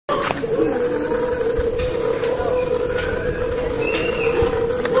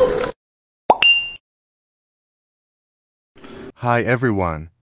Hi everyone.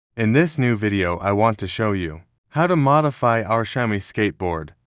 In this new video I want to show you how to modify our Xiaomi skateboard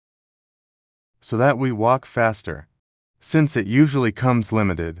so that we walk faster, since it usually comes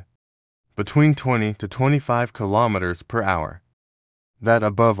limited between 20 to 25 kilometers per hour. That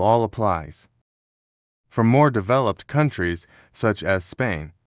above all applies for more developed countries such as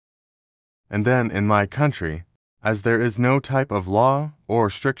Spain. And then in my country, as there is no type of law or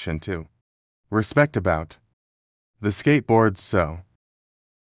restriction to respect about the skateboards, so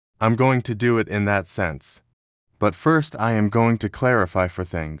I'm going to do it in that sense. But first I am going to clarify for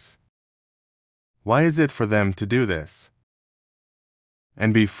things. Why is it for them to do this?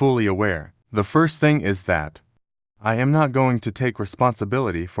 And be fully aware. The first thing is that I am not going to take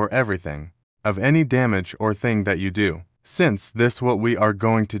responsibility for everything of any damage or thing that you do, since this what we are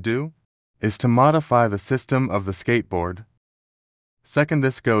going to do is to modify the system of the skateboard. Second,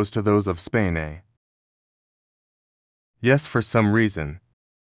 this goes to those of Spain, Yes, for some reason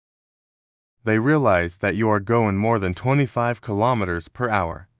they realize that you are going more than 25 kilometers per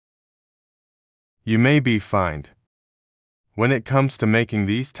hour. You may be fined. When it comes to making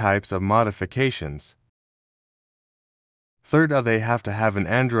these types of modifications. Third, they have to have an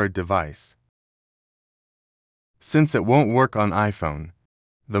Android device. Since it won't work on iPhone,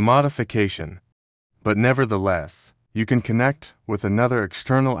 the modification, but nevertheless, you can connect with another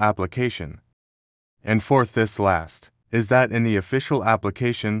external application. And fourth, this last, is that in the official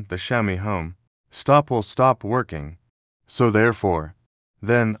application, the Xiaomi Home Stop will stop working. So therefore,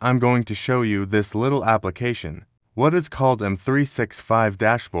 then I'm going to show you this little application, what is called M365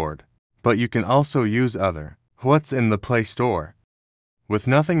 dashboard, but you can also use other, what's in the Play Store. With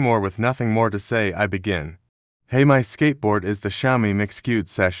nothing more to say, I begin. Hey, my skateboard is the Xiaomi Mixed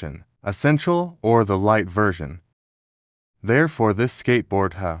Session, Essential or the light version. Therefore this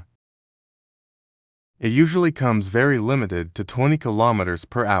skateboard, it usually comes very limited to 20 kilometers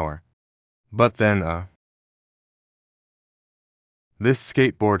per hour. But then, this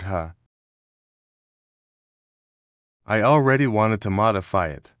skateboard, I already wanted to modify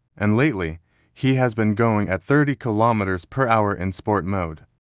it, and lately, he has been going at 30 kilometers per hour in sport mode.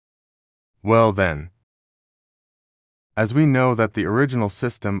 Well then, as we know that the original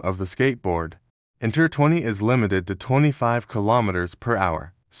system of the skateboard, Inter 20 is limited to 25 kilometers per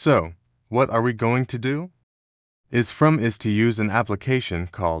hour. So, what are we going to do? Is to use an application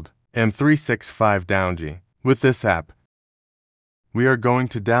called M365 Downji. With this app, we are going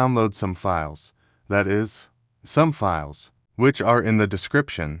to download some files, that is, some files, which are in the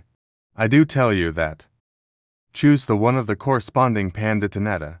description. I do tell you that. Choose the one of the corresponding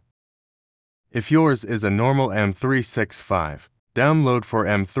Panditanetta. If yours is a normal M365, download for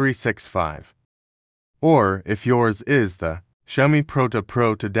M365. Or if yours is the Xiaomi Pro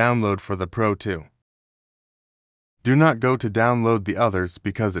to download for the Pro 2. Do not go to download the others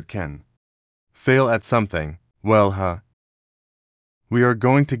because it can fail at something. Well, we are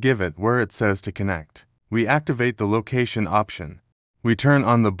going to give it where it says to connect. We activate the location option. We turn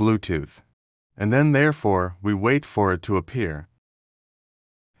on the Bluetooth. And then therefore we wait for it to appear.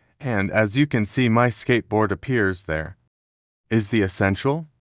 And as you can see, my skateboard appears there. Is the essential?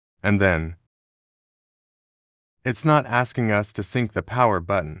 And then it's not asking us to sync the power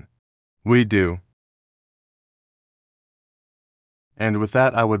button. We do. And with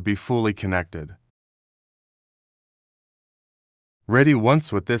that I would be fully connected. Ready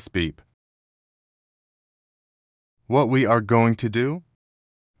once with this beep. What we are going to do?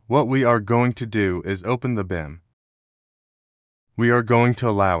 What we are going to do is open the BIM. We are going to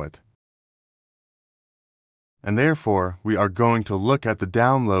allow it. And therefore we are going to look at the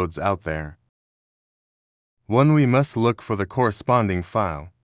downloads out there. One, we must look for the corresponding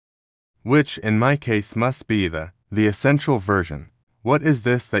file, which in my case must be the essential version. What is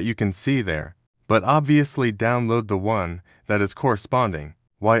this that you can see there? But obviously download the one that is corresponding.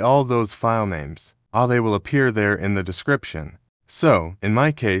 Why all those file names? They will appear there in the description. So, in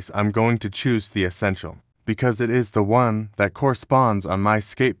my case, I'm going to choose the essential, because it is the one that corresponds on my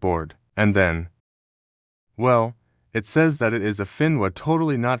skateboard. And then, well, it says that it is a Finwa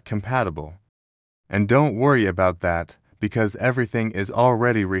totally not compatible. And don't worry about that, because everything is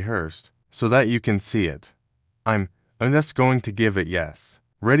already rehearsed, so that you can see it. I'm just going to give it yes.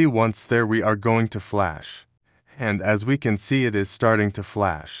 Ready once there we are going to flash. And as we can see it is starting to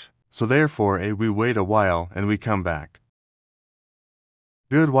flash. So therefore we wait a while and we come back.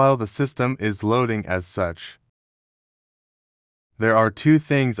 Good, while the system is loading as such. There are two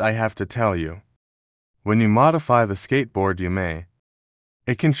things I have to tell you. When you modify the skateboard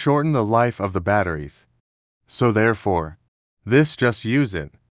it can shorten the life of the batteries. So therefore, just use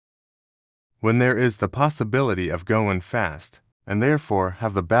it when there is the possibility of going fast. and therefore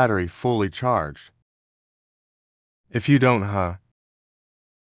have the battery fully charged. If you don't,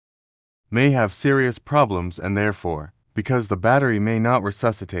 may have serious problems and therefore, because the battery may not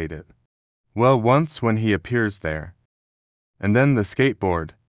resuscitate it. Well, once when he appears there, and then the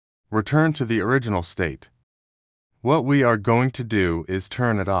skateboard, return to the original state. What we are going to do is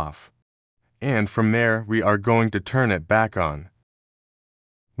turn it off, and from there we are going to turn it back on.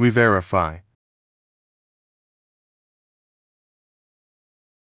 We verify.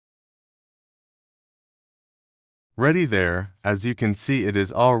 Ready there, as you can see it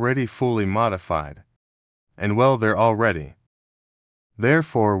is already fully modified. And well there already.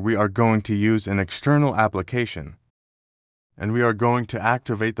 Therefore we are going to use an external application. And we are going to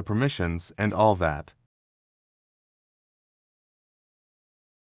activate the permissions and all that.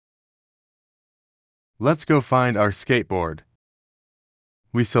 Let's go find our skateboard.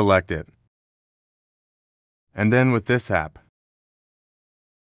 We select it. And then with this app,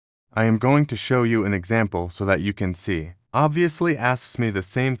 I am going to show you an example so that you can see. Obviously asks me the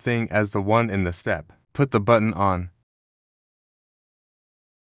same thing as the one in the step. Put the button on.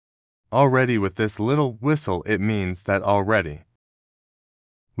 Already with this little whistle it means that already.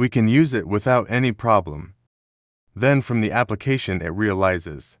 We can use it without any problem. Then from the application it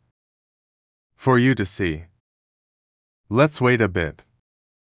realizes. For you to see. Let's wait a bit.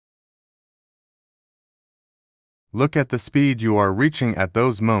 Look at the speed you are reaching at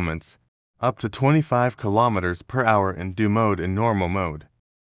those moments, up to 25 kilometers per hour in do mode in normal mode.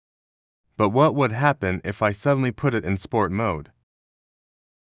 But what would happen if I suddenly put it in sport mode?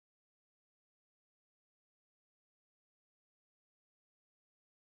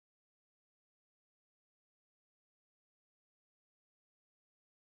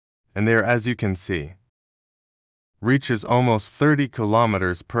 And there, as you can see, reaches almost 30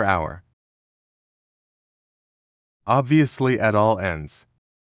 kilometers per hour. Obviously at all ends.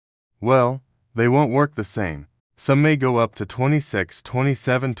 Well, they won't work the same. Some may go up to 26,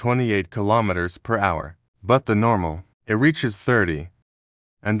 27, 28 kilometers per hour, but the normal, it reaches 30.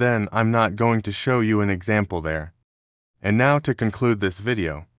 And then I'm not going to show you an example there. And now to conclude this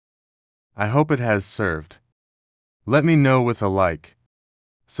video. I hope it has served. Let me know with a like.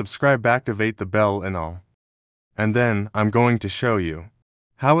 Subscribe, activate the bell and all. And then I'm going to show you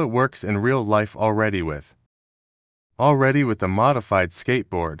how it works in real life already with the modified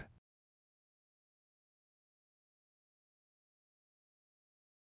skateboard.